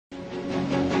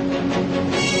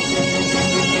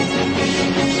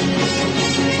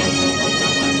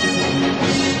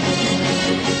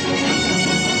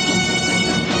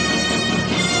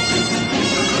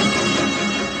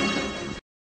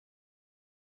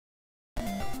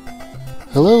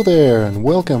Hello there, and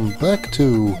welcome back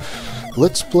to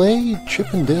Let's Play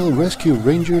Chip and Dale Rescue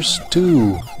Rangers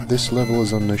 2. This level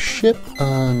is on the ship,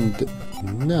 and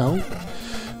now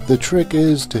the trick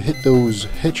is to hit those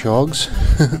hedgehogs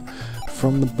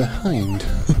from the behind.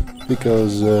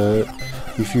 Because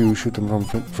if you shoot them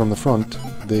from the front,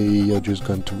 they are just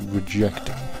going to reject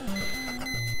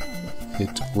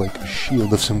it like a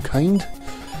shield of some kind.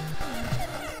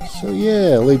 So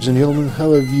yeah, ladies and gentlemen,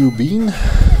 how have you been?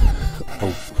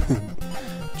 Oh,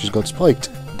 just got spiked.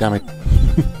 Damn it.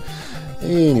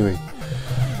 Anyway,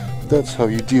 that's how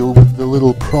you deal with the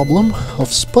little problem of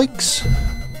spikes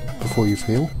before you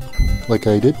fail, like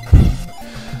I did.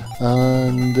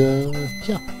 And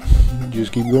yeah,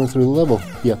 just keep going through the level.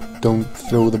 Yeah, don't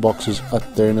throw the boxes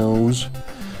at their nose.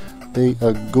 They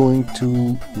are going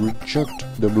to reject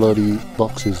the bloody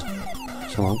boxes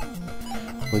somehow.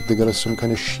 Like they got some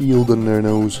kind of shield on their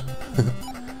nose.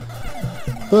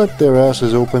 But their ass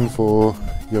is open for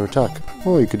your attack.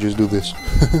 Or you could just do this.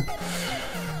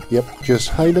 Yep, just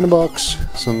hide in a box.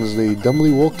 As soon as they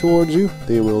dumbly walk towards you,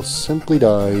 they will simply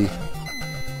die.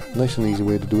 Nice and easy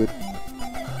way to do it.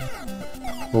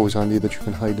 Always handy that you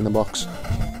can hide in a box.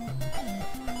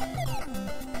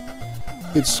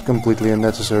 It's completely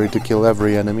unnecessary to kill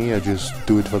every enemy, I just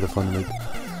do it for the fun of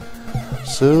it.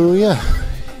 So yeah,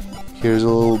 here's a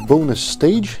little bonus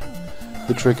stage.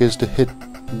 The trick is to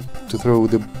throw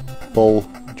the ball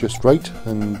just right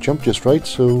and jump just right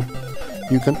so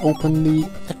you can open the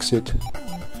exit.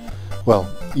 Well,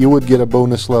 you would get a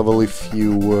bonus level if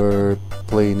you were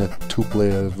playing a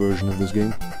two-player version of this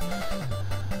game.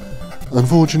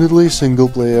 Unfortunately, single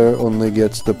player only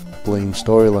gets the plain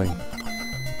storyline.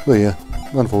 But yeah,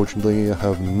 unfortunately I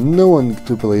have no one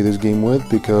to play this game with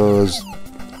because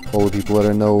all the people that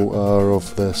I know are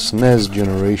of the SNES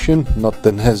generation, not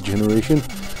the NES generation.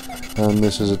 And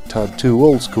this is a tad too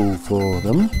old school for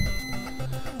them.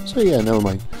 So yeah, never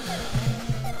mind.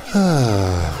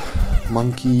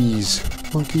 Monkeys.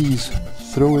 Monkeys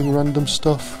throwing random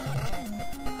stuff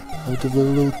out of their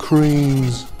little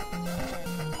cranes,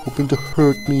 hoping to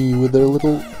hurt me with their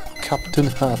little captain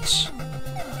hats.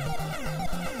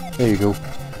 There you go.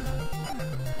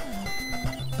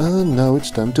 And now it's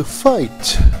time to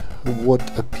fight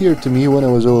what appeared to me when I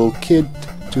was a little kid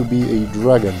to be a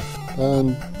dragon.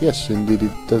 And yes, indeed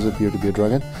it does appear to be a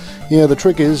dragon. Yeah, the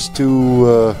trick is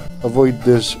to avoid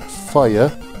this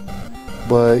fire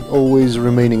by always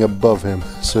remaining above him.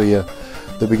 So yeah,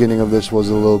 the beginning of this was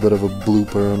a little bit of a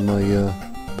blooper on my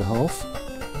behalf.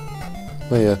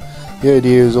 But yeah, the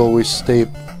idea is always stay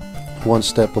one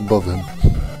step above him,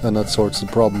 and that sorts the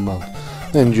problem out.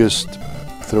 Then just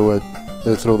throw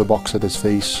the box at his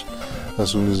face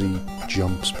as soon as he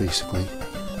jumps, basically.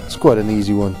 It's quite an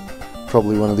easy one.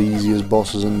 Probably one of the easiest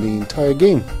bosses in the entire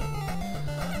game.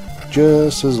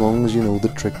 Just as long as you know the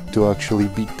trick to actually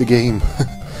beat the game.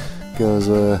 Because,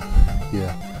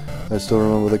 yeah, I still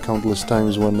remember the countless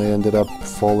times when I ended up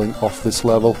falling off this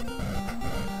level.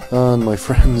 And my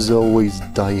friends always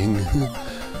dying.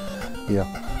 Yeah.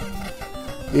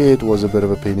 It was a bit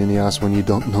of a pain in the ass when you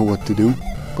don't know what to do.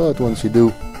 But once you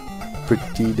do,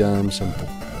 pretty damn simple.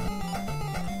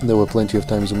 There were plenty of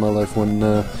times in my life when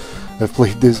I've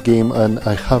played this game and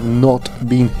I have not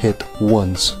been hit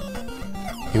once.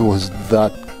 It was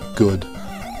that good.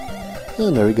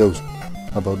 And there he goes.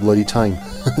 About bloody time.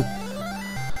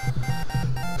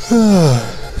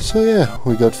 So yeah,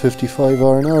 we got 55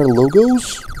 R&R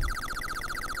logos.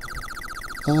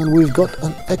 And we've got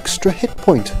an extra hit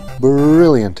point.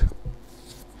 Brilliant.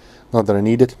 Not that I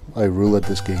need it, I rule at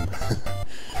this game.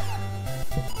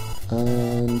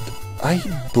 And I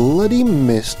bloody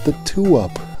missed the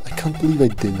 2-up. I can't believe I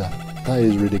did that. That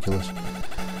is ridiculous.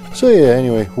 So yeah,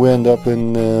 anyway, we end up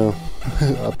in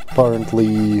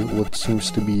apparently what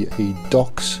seems to be a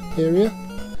docks area.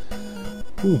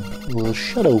 Ooh, a little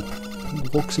shadow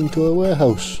walks into a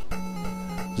warehouse.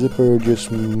 Zipper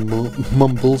just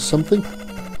mumbles something,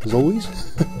 as always.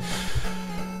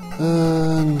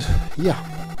 And yeah,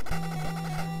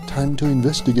 time to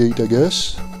investigate, I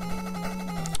guess.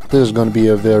 This is going to be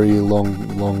a very long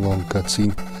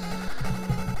cutscene.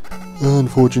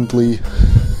 Unfortunately,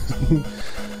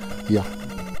 yeah.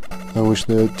 I wish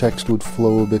the text would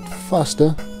flow a bit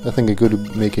faster. I think I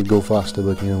could make it go faster,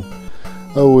 but you know,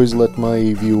 I always let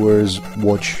my viewers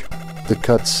watch the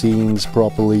cutscenes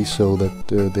properly so that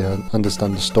they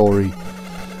understand the story.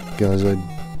 Because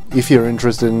if you're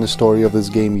interested in the story of this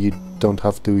game, you don't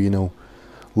have to, you know,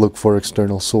 look for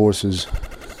external sources.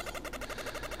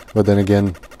 But then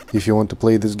again, if you want to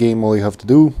play this game, all you have to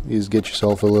do is get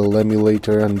yourself a little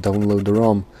emulator and download the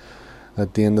ROM.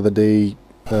 At the end of the day,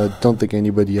 Don't think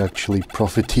anybody actually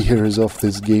profiteers off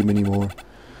this game anymore.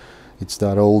 It's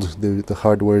that old, the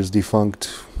hardware is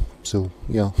defunct, so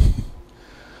yeah.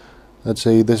 I'd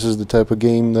say this is the type of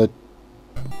game that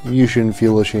you shouldn't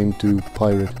feel ashamed to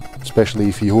pirate, especially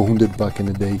if you owned it back in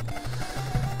the day.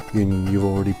 You've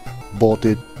already bought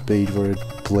it, paid for it,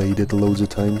 played it loads of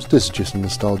times. This is just a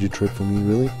nostalgia trip for me,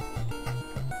 really.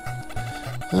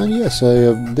 And yes, I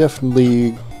am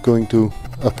definitely going to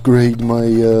upgrade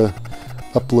my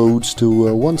uploads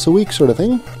to once a week sort of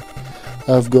thing.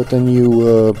 I've got a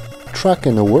new track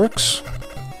in the works.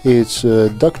 It's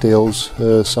DuckTales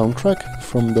soundtrack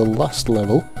from the last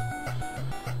level.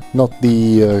 Not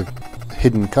the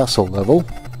hidden castle level.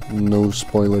 No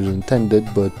spoilers intended,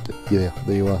 but yeah,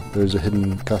 there you are. There's a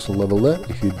hidden castle level there,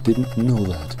 if you didn't know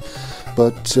that.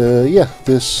 But yeah,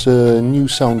 this new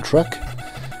soundtrack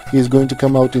is going to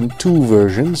come out in two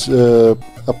versions. A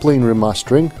plain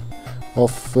remastering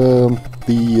of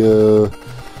the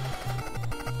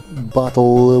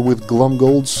Battle with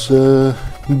Glumgold's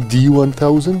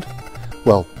D1000.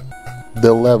 Well,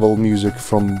 the level music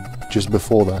from just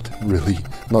before that, really.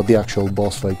 Not the actual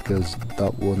boss fight, because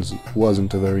that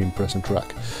wasn't a very impressive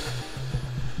track.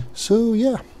 So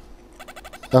yeah,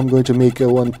 I'm going to make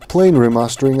one plain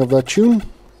remastering of that tune.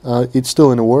 It's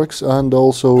still in the works, and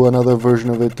also another version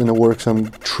of it in the works. I'm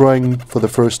trying for the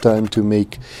first time to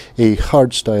make a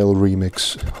hardstyle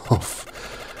remix of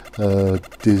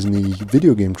Disney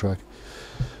video game track.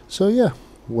 So yeah,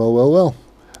 well,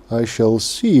 I shall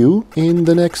see you in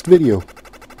the next video.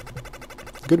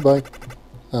 Goodbye,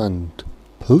 and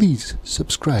please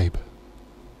subscribe.